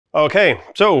Okay,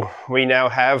 so we now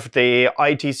have the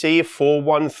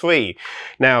ITC413.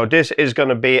 Now this is going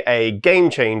to be a game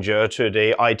changer to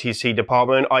the ITC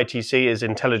department. ITC is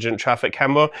Intelligent Traffic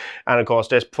Camera, and of course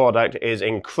this product is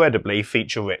incredibly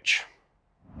feature rich.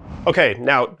 Okay,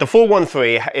 now the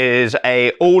 413 is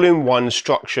a all-in-one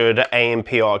structured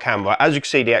ANPR camera. As you can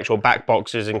see, the actual back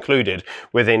box is included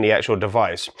within the actual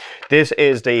device. This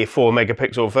is the 4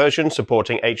 megapixel version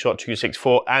supporting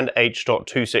H.264 and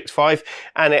H.265,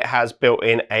 and it has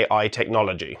built-in AI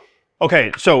technology.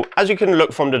 Okay, so as you can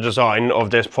look from the design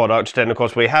of this product, then of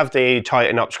course we have the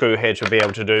tighten up screw here to be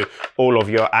able to do all of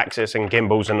your axis and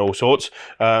gimbals and all sorts.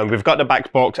 We've got the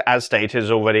back box as stated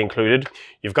is already included.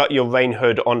 You've got your rain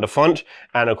hood on the front,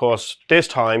 and of course this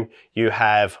time you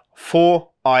have 4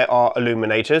 IR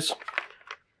illuminators,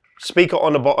 speaker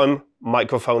on the bottom,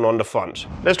 microphone on the front.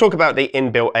 Let's talk about the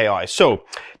inbuilt AI. So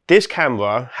this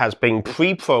camera has been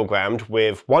pre-programmed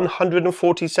with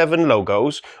 147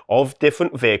 logos of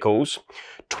different vehicles,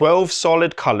 12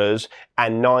 solid colors,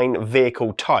 and 9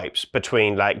 vehicle types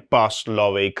between like bus,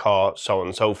 lorry, car, so on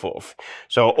and so forth.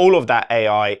 So all of that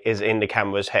AI is in the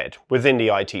camera's head within the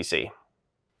ITC.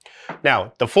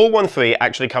 Now, the 413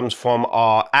 actually comes from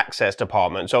our access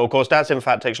department. So, of course, that's in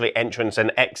fact actually entrance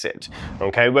and exit.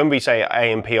 Okay, when we say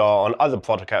ANPR on other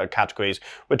product categories,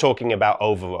 we're talking about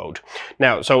overload.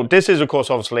 Now, so this is, of course,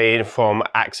 obviously from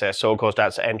access. So, of course,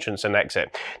 that's entrance and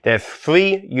exit. There are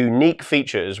 3 unique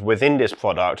features within this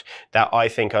product that I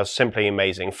think are simply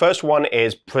amazing. First one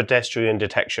is pedestrian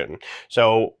detection.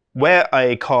 So, where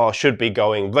a car should be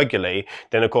going regularly,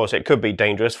 then of course it could be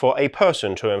dangerous for a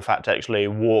person to in fact actually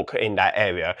walk in that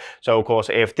area. So of course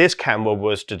if this camera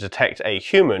was to detect a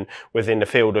human within the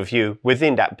field of view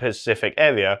within that specific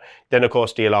area, then of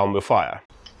course the alarm will fire.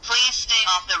 Please stay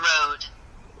off the road.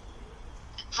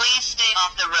 Please stay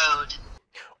off the road.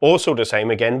 Also the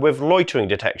same again with loitering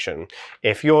detection.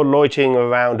 If you're loitering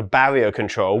around barrier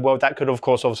control, well that could of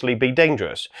course obviously be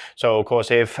dangerous. So of course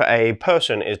if a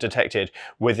person is detected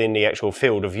within the actual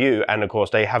field of view and of course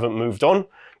they haven't moved on,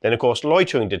 then of course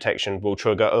loitering detection will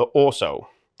trigger also.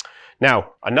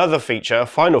 Now, another feature,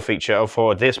 final feature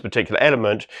for this particular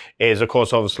element is, of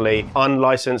course, obviously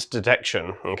unlicensed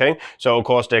detection, okay? So, of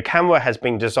course, the camera has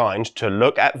been designed to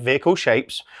look at vehicle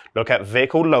shapes, look at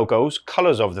vehicle logos,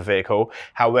 colors of the vehicle.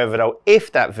 However, though,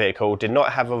 if that vehicle did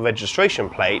not have a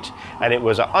registration plate and it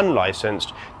was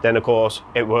unlicensed, then, of course,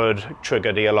 it would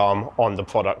trigger the alarm on the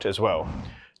product as well.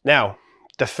 Now,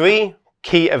 the 3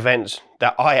 key events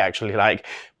that I actually like: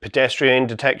 pedestrian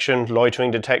detection, loitering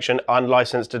detection,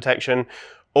 unlicensed detection,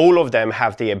 all of them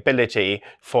have the ability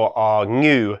for our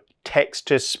new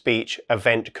text-to-speech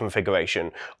event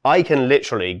configuration. I can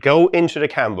literally go into the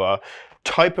camera,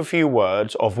 type a few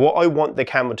words of what I want the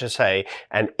camera to say,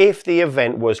 and if the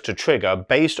event was to trigger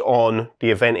based on the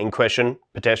event in question,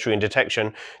 pedestrian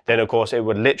detection, then of course it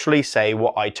would literally say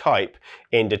what I type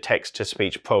in the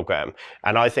text-to-speech program.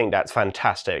 And I think that's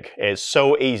fantastic. It's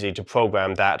so easy to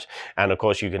program that, and of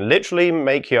course you can literally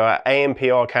make your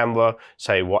ANPR camera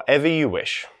say whatever you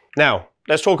wish. Now,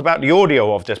 let's talk about the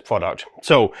audio of this product.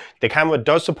 So the camera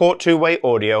does support 2-way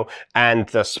audio, and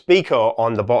the speaker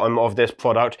on the bottom of this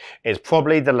product is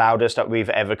probably the loudest that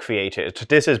we've ever created.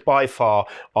 This is by far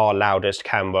our loudest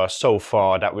camera so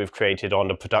far that we've created on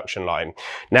the production line.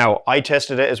 Now, I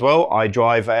tested it as well. I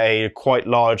drive a quite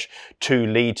large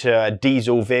 2-liter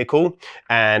diesel vehicle,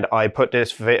 and I put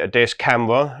this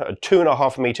camera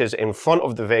 2.5 meters in front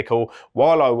of the vehicle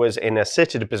while I was in a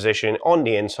seated position on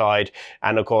the inside,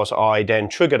 and of course I then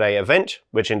triggered a event,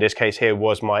 which in this case here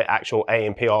was my actual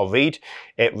ANPR read.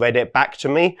 It read it back to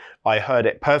me, I heard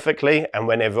it perfectly, and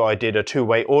whenever I did a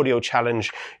 2-way audio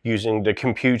challenge using the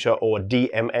computer or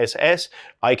DMSS,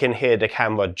 I can hear the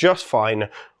camera just fine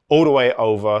all the way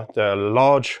over the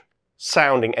large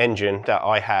sounding engine that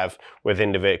I have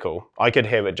within the vehicle. I could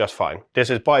hear it just fine.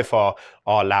 This is by far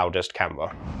our loudest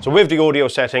camera. So with the audio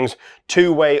settings,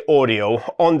 2-way audio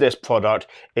on this product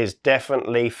is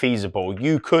definitely feasible.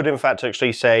 You could in fact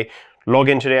actually say, log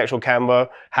into the actual camera,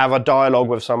 have a dialogue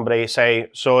with somebody, say,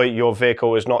 sorry, your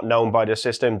vehicle is not known by the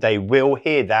system. They will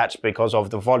hear that because of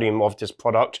the volume of this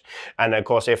product. And of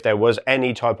course, if there was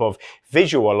any type of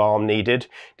visual alarm needed,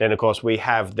 then of course we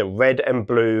have the red and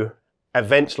blue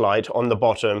event light on the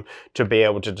bottom to be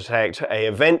able to detect an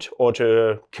event or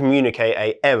to communicate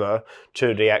an error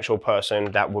to the actual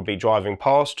person that would be driving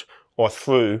past or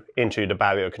through into the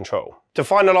barrier control. To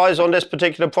finalize on this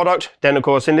particular product, then of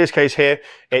course in this case here,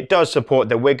 it does support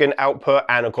the Wigan output,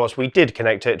 and of course we did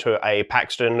connect it to a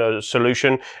Paxton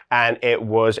solution, and it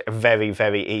was very,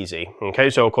 very easy. Okay,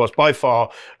 so of course by far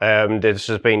this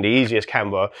has been the easiest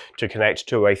camera to connect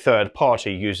to a third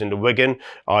party using the Wigan.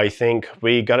 I think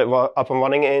we got it up and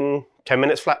running in 10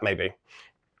 minutes flat maybe.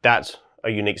 That's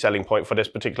a unique selling point for this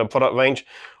particular product range.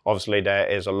 Obviously there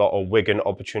is a lot of Wigan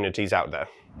opportunities out there.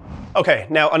 Okay,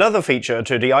 now another feature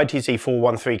to the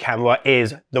ITC413 camera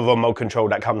is the remote control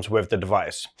that comes with the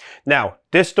device. Now,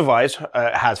 this device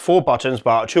has 4 buttons,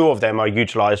 but 2 of them are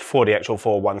utilized for the actual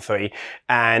 413,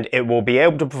 and it will be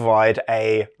able to provide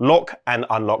a lock and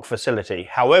unlock facility.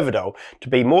 However though, to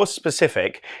be more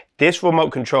specific, this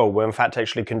remote control will in fact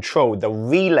actually control the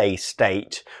relay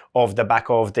state of the back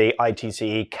of the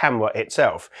ITC camera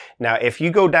itself. Now, if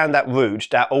you go down that route,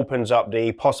 that opens up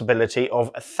the possibility of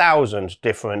 1,000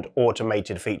 different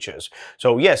automated features.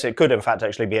 So yes, it could in fact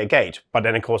actually be a gate, but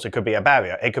then of course it could be a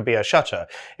barrier, it could be a shutter,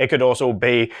 it could also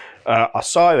be a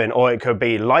siren, or it could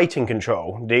be lighting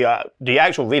control. The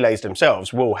actual relays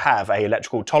themselves will have an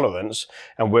electrical tolerance,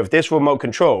 and with this remote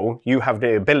control, you have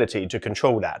the ability to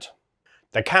control that.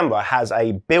 The camera has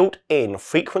a built-in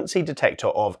frequency detector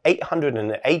of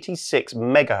 886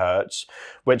 megahertz,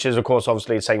 which is of course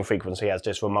obviously the same frequency as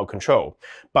this remote control.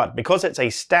 But because it's a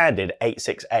standard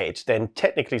 868, then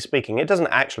technically speaking, it doesn't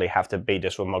actually have to be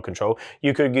this remote control.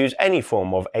 You could use any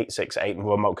form of 868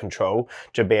 remote control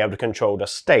to be able to control the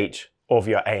state of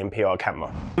your ANPR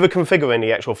camera. For configuring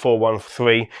the actual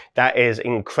 413, that is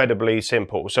incredibly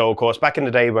simple. So of course, back in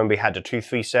the day when we had the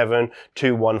 237,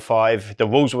 215, the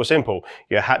rules were simple.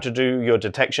 You had to do your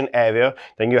detection area,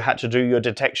 then you had to do your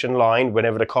detection line.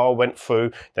 Whenever the car went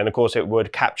through, then of course it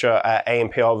would capture an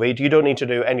ANPR read. You don't need to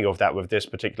do any of that with this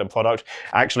particular product.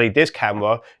 Actually, this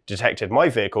camera detected my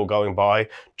vehicle going by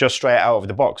just straight out of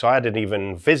the box. I hadn't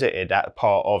even visited that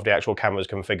part of the actual camera's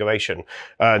configuration.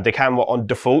 The camera on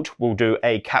default will do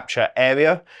a capture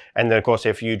area, and then of course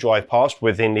if you drive past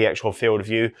within the actual field of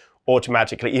view,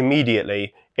 automatically,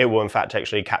 immediately, it will in fact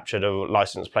actually capture the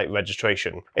license plate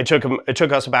registration. It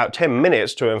took us about 10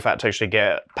 minutes to in fact actually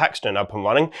get Paxton up and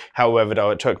running. However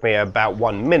though, it took me about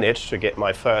 1 minute to get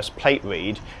my first plate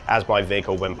read as my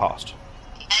vehicle went past.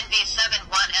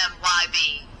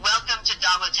 NV71MYB, welcome to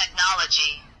Dahua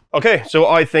Technology. Okay, so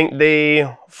I think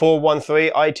the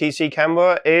 413 ITC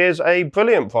camera is a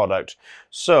brilliant product.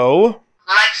 So,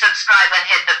 like, subscribe, and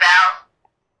hit the bell.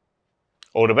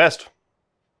 all the best.